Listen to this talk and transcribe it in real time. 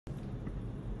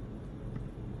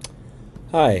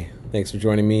Hi, thanks for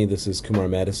joining me. This is Kumar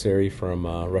Madasari from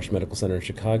Rush Medical Center in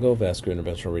Chicago, Vascular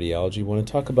Interventional Radiology. I want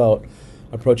to talk about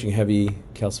approaching heavy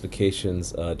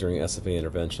calcifications during SFA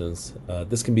interventions.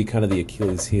 This can be kind of the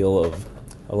Achilles heel of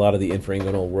a lot of the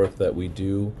infrainguinal work that we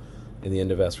do in the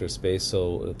endovascular space,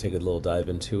 so I'll take a little dive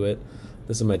into it.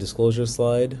 This is my disclosure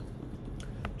slide,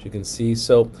 as you can see.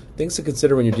 So things to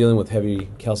consider when you're dealing with heavy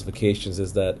calcifications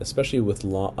is that, especially with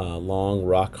long,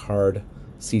 rock-hard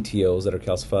CTOs that are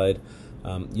calcified,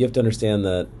 you have to understand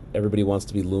that everybody wants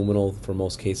to be luminal for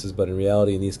most cases, but in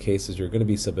reality, in these cases, you're going to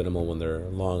be subintimal when they're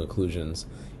long occlusions,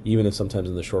 even if sometimes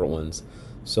in the short ones.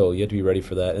 So you have to be ready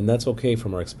for that, and that's okay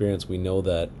from our experience. We know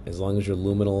that as long as you're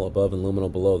luminal above and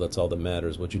luminal below, that's all that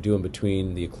matters. What you do in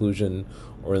between the occlusion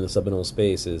or in the subintimal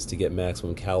space is to get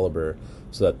maximum caliber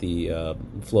so that the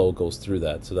flow goes through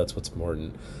that. So that's what's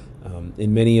important.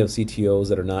 In many of CTOs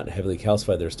that are not heavily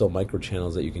calcified, there are still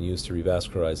microchannels that you can use to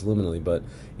revascularize luminally, but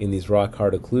in these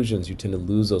rock-hard occlusions, you tend to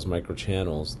lose those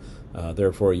microchannels.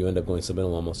 Therefore, you end up going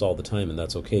subintimal almost all the time, and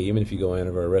that's okay. Even if you go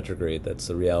antevar retrograde, that's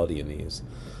the reality in these.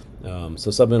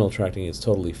 So subintimal tracting is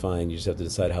totally fine. You just have to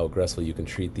decide how aggressively you can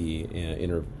treat the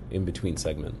in-between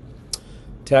segment.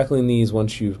 Tackling these,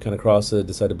 once you've kind of crossed it,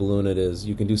 decide to balloon it, is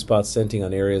you can do spot stenting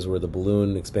on areas where the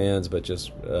balloon expands but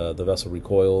just the vessel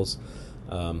recoils.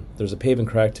 There's a pave and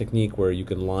crack technique where you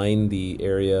can line the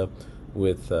area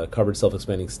with covered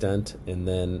self-expanding stent and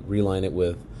then reline it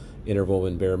with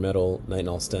interwoven bare metal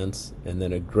nitinol stents and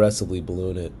then aggressively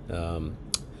balloon it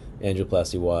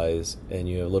angioplasty-wise, and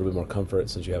you have a little bit more comfort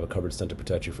since you have a covered stent to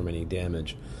protect you from any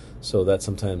damage. So that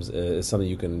sometimes is something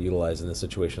you can utilize in this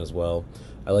situation as well.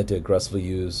 I like to aggressively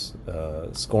use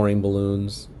scoring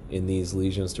balloons in these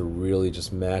lesions to really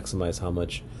just maximize how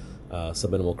much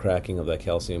subintimal cracking of that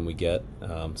calcium we get.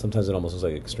 Sometimes it almost looks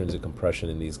like extrinsic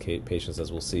compression in these patients,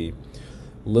 as we'll see.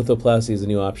 Lithoplasty is a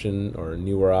new option, or a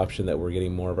newer option that we're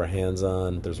getting more of our hands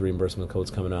on. There's reimbursement codes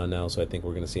coming on now, so I think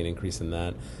we're going to see an increase in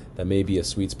that. That may be a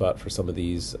sweet spot for some of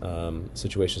these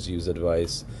situations to use the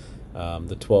device.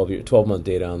 The 12-month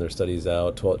data on their studies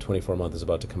out. 24-month is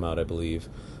about to come out, I believe.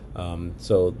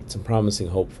 So some promising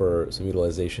hope for some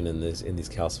utilization in these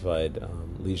calcified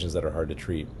lesions that are hard to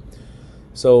treat.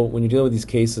 So when you're dealing with these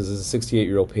cases, this is a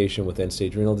 68-year-old patient with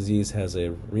end-stage renal disease, has a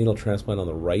renal transplant on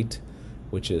the right,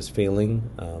 which is failing.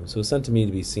 So it's sent to me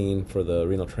to be seen for the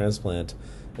renal transplant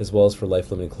as well as for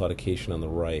life-limiting claudication on the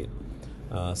right.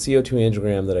 CO2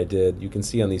 angiogram that I did, you can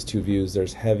see on these two views,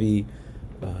 there's heavy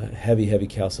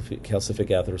calcific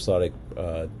atherosclerotic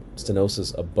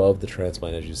stenosis above the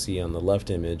transplant, as you see on the left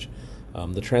image.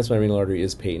 The transplant renal artery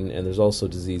is patent, and there's also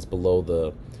disease below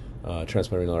the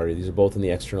transplant renal artery. These are both in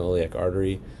the external iliac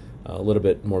artery. A little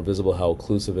bit more visible how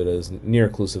occlusive it is, near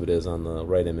occlusive it is on the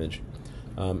right image.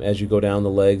 As you go down the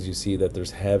legs, you see that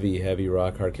there's heavy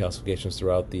rock-hard calcifications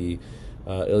throughout the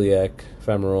iliac,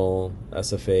 femoral,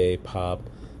 SFA, POP.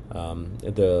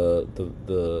 The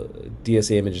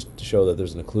DSA images show that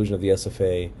there's an occlusion of the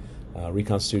SFA,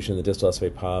 reconstitution of the distal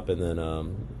SFA POP, and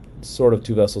then sort of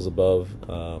two vessels above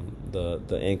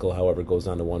the ankle, however, goes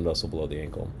down to one vessel below the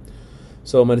ankle.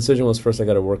 So my decision was, first I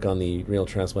got to work on the renal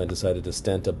transplant. Decided to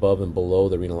stent above and below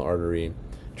the renal artery,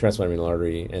 transplant renal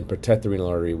artery, and protect the renal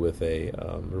artery with a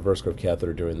reverse curve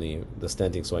catheter during the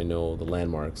stenting, so I know the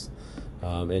landmarks.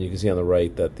 And you can see on the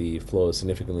right that the flow is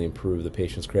significantly improved, the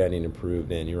patient's creatinine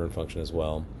improved, and urine function as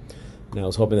well. Now I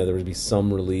was hoping that there would be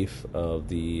some relief of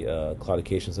the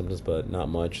claudication symptoms, but not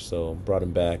much, so brought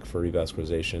him back for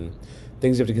revascularization.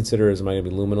 Things you have to consider is, am I going to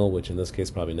be luminal, which in this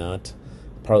case probably not.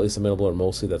 Partly submitable, or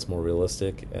mostly, that's more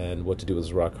realistic, and what to do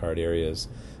with rock-hard areas.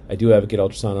 I do advocate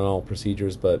ultrasound on all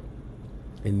procedures, but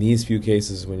in these few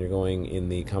cases, when you're going in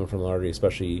the common femoral artery,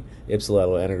 especially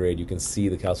ipsilateral antegrade, you can see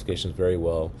the calcifications very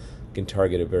well, you can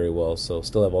target it very well, so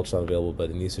still have ultrasound available,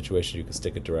 but in these situations you can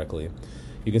stick it directly.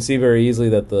 You can see very easily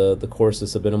that the course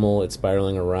is subintimal, it's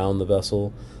spiraling around the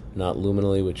vessel, not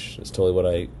luminally, which is totally what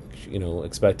I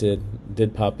expected.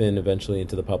 Did pop in eventually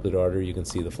into the popliteal artery, you can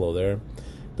see the flow there.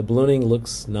 The ballooning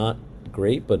looks not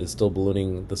great, but it's still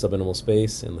ballooning the subintimal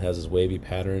space and has this wavy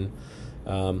pattern.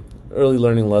 Early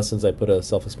learning lessons, I put a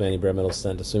self-expanding bare metal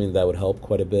stent, assuming that would help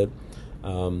quite a bit.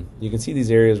 You can see these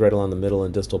areas right along the middle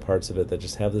and distal parts of it that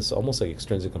just have this almost like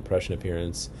extrinsic compression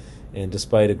appearance, and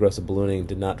despite aggressive ballooning,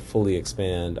 did not fully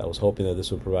expand. I was hoping that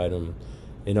this would provide him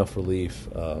enough relief,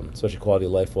 especially quality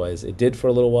of life-wise. It did for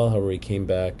a little while, however, he came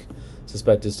back,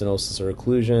 suspected stenosis or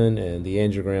occlusion, and the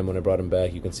angiogram, when I brought him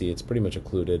back, you can see it's pretty much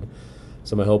occluded.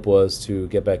 So my hope was to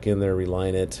get back in there,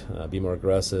 reline it, be more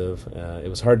aggressive. It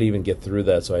was hard to even get through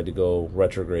that, so I had to go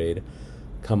retrograde,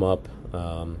 come up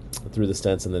through the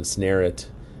stents, and then snare it,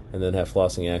 and then have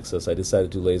flossing access. I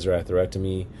decided to do laser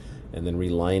atherectomy and then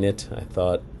reline it. I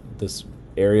thought this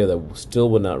area that still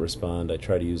would not respond, I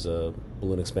tried to use a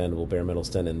balloon expandable bare metal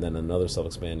stent and then another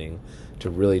self-expanding to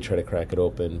really try to crack it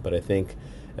open. But I think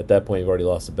at that point you've already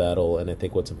lost the battle, and I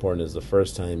think what's important is the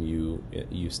first time you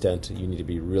stent, you need to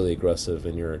be really aggressive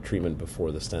in your treatment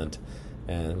before the stent.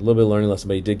 And a little bit of learning lesson,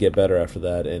 but he did get better after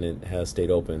that, and it has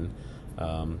stayed open.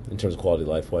 In terms of quality of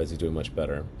life-wise, he's doing much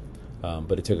better.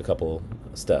 But it took a couple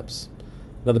steps.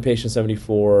 Another patient,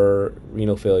 74,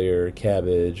 renal failure,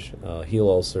 cabbage, heel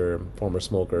ulcer, former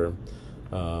smoker,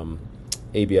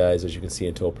 ABIs, as you can see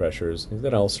in toe pressures. He's got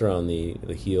an ulcer on the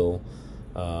heel.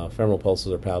 Femoral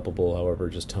pulses are palpable, however,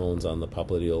 just tones on the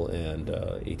popliteal and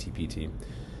ATPT.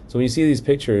 So when you see these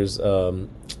pictures,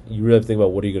 you really have to think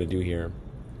about what are you going to do here.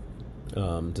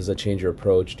 Does that change your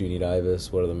approach? Do you need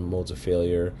IVUS? What are the modes of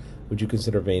failure? Would you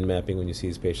consider vein mapping when you see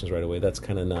these patients right away? That's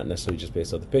kind of not necessarily just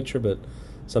based off the picture, but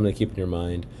something to keep in your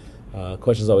mind.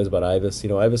 Questions always about IVUS.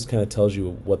 IVUS kind of tells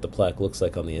you what the plaque looks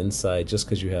like on the inside. Just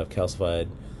because you have calcified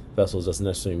vessels doesn't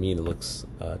necessarily mean it looks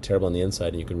terrible on the inside,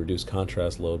 and you can reduce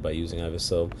contrast load by using IVUS.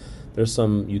 So there's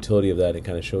some utility of that. It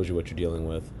kind of shows you what you're dealing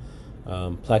with.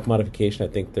 Plaque modification, I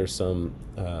think there's some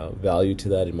value to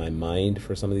that in my mind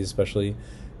for some of these especially.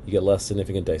 You get less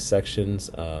significant dissections,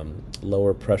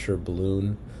 lower pressure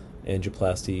balloon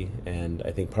angioplasty, and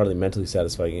I think partly mentally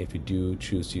satisfying if you do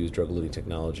choose to use drug-eluting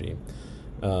technology.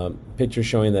 Picture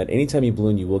showing that anytime you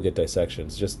balloon, you will get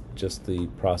dissections, just the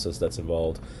process that's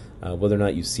involved. Whether or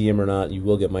not you see them or not, you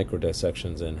will get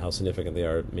microdissections, and how significant they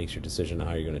are makes your decision on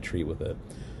how you're going to treat with it.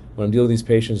 When I'm dealing with these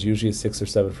patients, usually a 6 or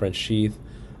 7 French sheath.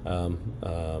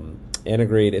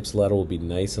 Antegrade ipsilateral will be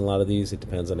nice in a lot of these. It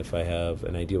depends on if I have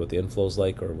an idea what the inflow is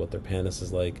like or what their pannus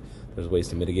is like. There's ways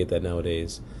to mitigate that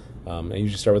nowadays. I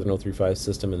usually start with an 035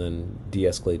 system and then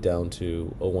de-escalate down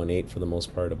to 018 for the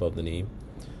most part above the knee.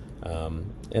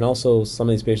 And also some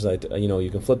of these patients,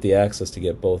 you can flip the axis to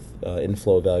get both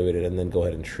inflow evaluated and then go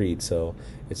ahead and treat. So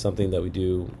it's something that we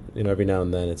do every now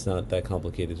and then. It's not that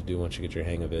complicated to do once you get your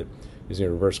hang of it. Using a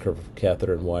reverse curve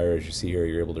catheter and wire, as you see here,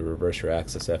 you're able to reverse your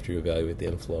axis after you evaluate the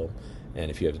inflow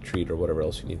and if you have to treat or whatever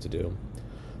else you need to do.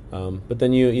 But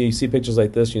then you see pictures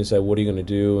like this, and you say, what are you going to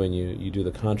do? And you do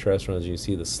the contrast runs, and you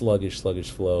see the sluggish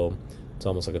flow. It's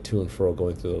almost like a to and fro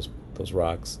going through those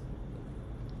rocks.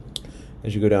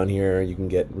 As you go down here, you can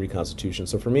get reconstitution.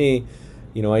 So for me,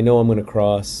 I know I'm going to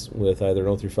cross with either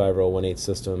an 035 or 018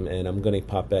 system, and I'm going to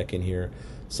pop back in here.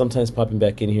 Sometimes popping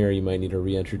back in here, you might need a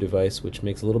re-entry device, which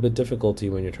makes a little bit difficulty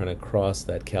when you're trying to cross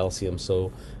that calcium.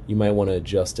 So you might want to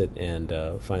adjust it and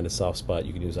find a soft spot.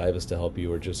 You can use IVUS to help you,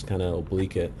 or just kind of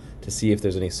oblique it to see if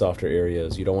there's any softer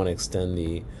areas. You don't want to extend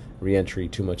the re-entry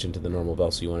too much into the normal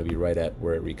vessel. You want to be right at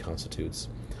where it reconstitutes.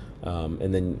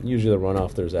 And then usually the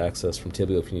runoff, there's access from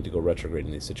tibial if you need to go retrograde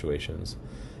in these situations.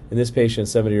 In this patient,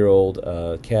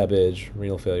 70-year-old, cabbage,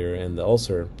 renal failure, and the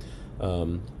ulcer,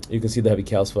 you can see the heavy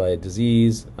calcified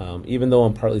disease. Even though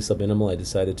I'm partly subintimal, I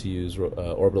decided to use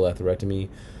orbital atherectomy.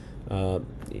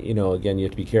 Again, you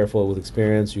have to be careful with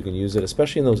experience. You can use it,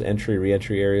 especially in those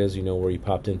re-entry areas, where you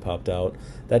popped in, popped out.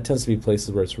 That tends to be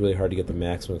places where it's really hard to get the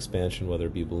maximum expansion, whether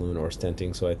it be balloon or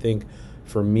stenting. So I think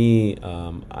for me,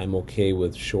 I'm okay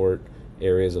with short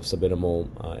areas of subintimal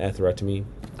atherectomy.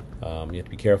 You have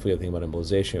to be careful. You have to think about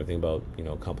embolization. You have to think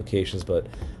about complications. But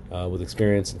with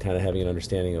experience and kind of having an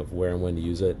understanding of where and when to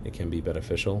use it, it can be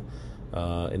beneficial.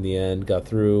 In the end, got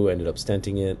through, ended up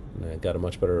stenting it, and got a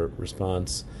much better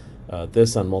response.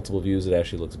 This on multiple views, it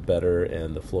actually looks better,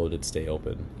 and the flow did stay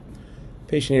open.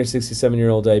 Patient here,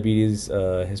 67-year-old, diabetes,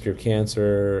 history of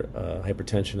cancer,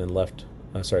 hypertension, and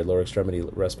lower extremity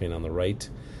rest pain on the right.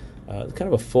 Kind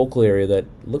of a focal area that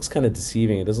looks kind of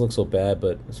deceiving. It doesn't look so bad,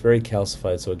 but it's very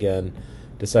calcified. So again,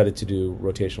 decided to do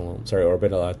orbital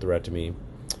atherectomy,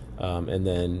 and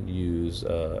then use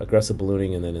aggressive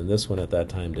ballooning. And then in this one at that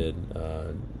time did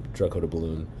drug-coated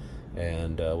balloon,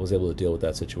 and was able to deal with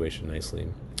that situation nicely.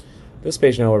 This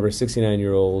patient, however,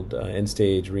 69-year-old,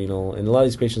 end-stage renal, and a lot of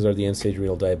these patients are the end-stage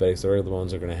renal diabetics. They're the ones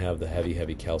that are going to have the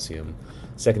heavy calcium.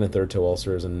 Second and third toe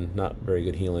ulcers and not very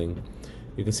good healing.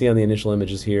 You can see on the initial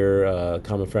images here,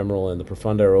 common femoral and the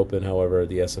profunda are open. However,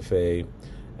 the SFA,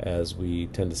 as we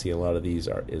tend to see a lot of these,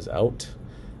 is out.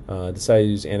 Decided to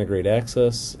use antegrade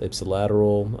access,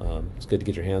 ipsilateral. It's good to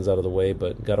get your hands out of the way,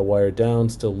 but got a wire down,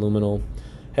 still luminal.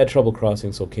 Had trouble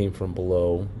crossing, so came from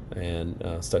below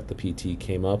and stuck the PT,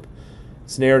 came up.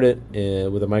 Snared it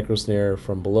with a micro snare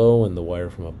from below and the wire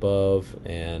from above,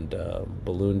 and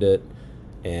ballooned it,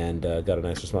 and got a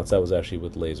nice response. That was actually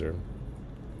with laser.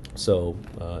 So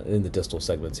in the distal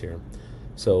segments here.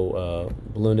 So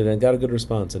ballooned it and got a good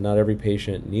response. And not every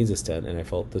patient needs a stent, and I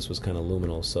felt this was kind of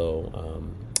luminal, so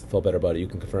felt better about it, you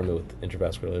can confirm it with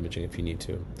intravascular imaging if you need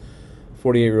to.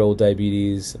 48-year-old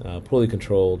diabetes, poorly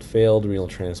controlled, failed renal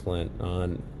transplant,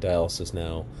 on dialysis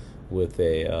now with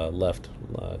a left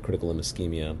critical limb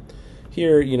ischemia.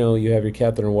 Here, you have your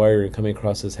catheter and wire and coming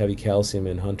across this heavy calcium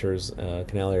in Hunter's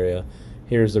canal area.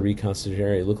 Here's the reconstituted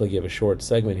area. You look like you have a short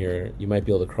segment here. You might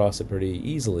be able to cross it pretty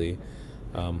easily,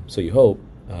 so you hope.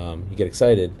 You get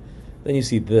excited. Then you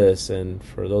see this, and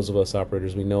for those of us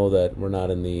operators, we know that we're not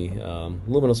in the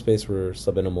luminal space, we're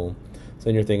subintimal. So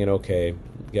then you're thinking, okay,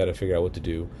 you got to figure out what to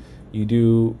do. You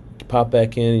do pop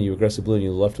back in, and you aggressive balloon,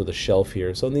 you're left with a shelf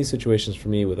here. So in these situations, for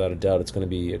me, without a doubt, it's going to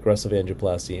be aggressive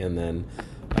angioplasty, and then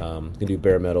you can do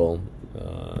bare metal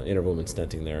intervolumen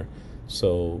stenting there.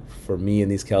 So for me in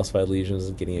these calcified lesions,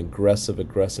 getting aggressive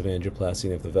angioplasty,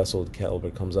 and if the vessel caliber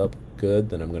comes up good,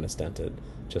 then I'm going to stent it.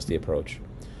 Just the approach.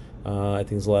 I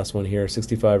think it's the last one here.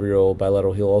 65-year-old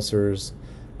bilateral heel ulcers,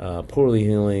 poorly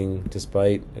healing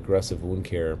despite aggressive wound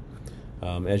care.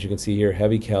 As you can see here,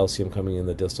 heavy calcium coming in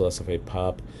the distal SFA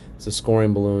pop. It's a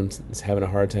scoring balloon. It's having a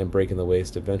hard time breaking the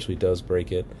waist. Eventually does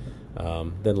break it.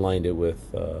 Then lined it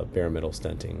with bare metal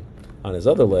stenting. On his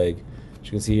other leg, as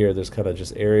you can see here, there's kind of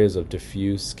just areas of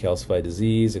diffuse calcified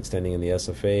disease extending in the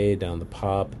SFA, down the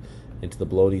pop, into the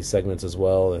below knee segments as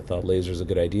well. I thought laser is a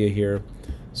good idea here.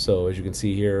 So as you can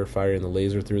see here, firing the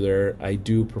laser through there. I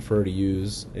do prefer to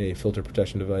use a filter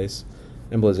protection device,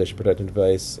 embolization protection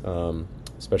device,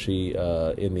 especially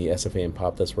in the SFA and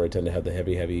pop. That's where I tend to have the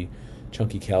heavy,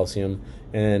 chunky calcium.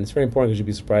 And it's very important because you'd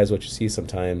be surprised what you see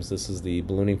sometimes. This is the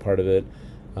ballooning part of it.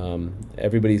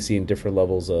 Everybody's seen different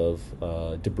levels of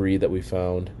debris that we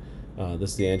found.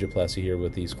 This is the angioplasty here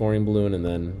with the scoring balloon and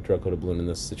then drug-coated balloon in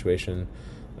this situation.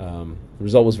 The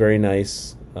result was very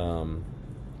nice.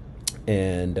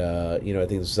 And I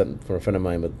think this is something from a friend of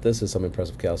mine, but this is some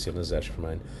impressive calcium. This is actually from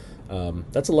mine.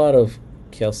 That's a lot of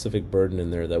calcific burden in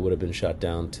there that would have been shot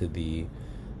down to the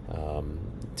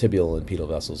tibial and pedal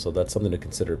vessels. So that's something to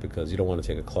consider because you don't want to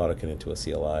take a claudican into a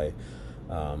CLI.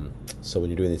 So when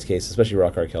you're doing these cases, especially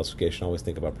rock hard calcification, always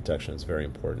think about protection. It's very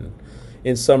important.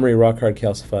 In summary, rock hard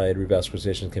calcified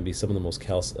revascularization can be some of the most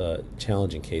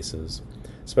challenging cases.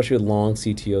 Especially with long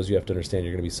CTOs, you have to understand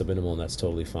you're going to be subintimal, and that's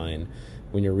totally fine.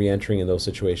 When you're re-entering in those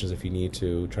situations, if you need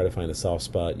to, try to find a soft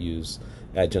spot, use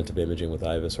adjunctive imaging with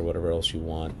IVUS or whatever else you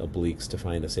want, obliques to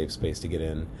find a safe space to get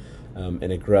in,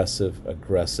 and aggressive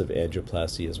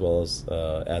angioplasty as well as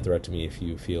atherectomy if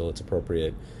you feel it's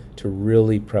appropriate to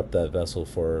really prep that vessel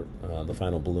for the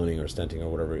final ballooning or stenting or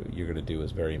whatever you're going to do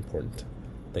is very important.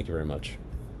 Thank you very much.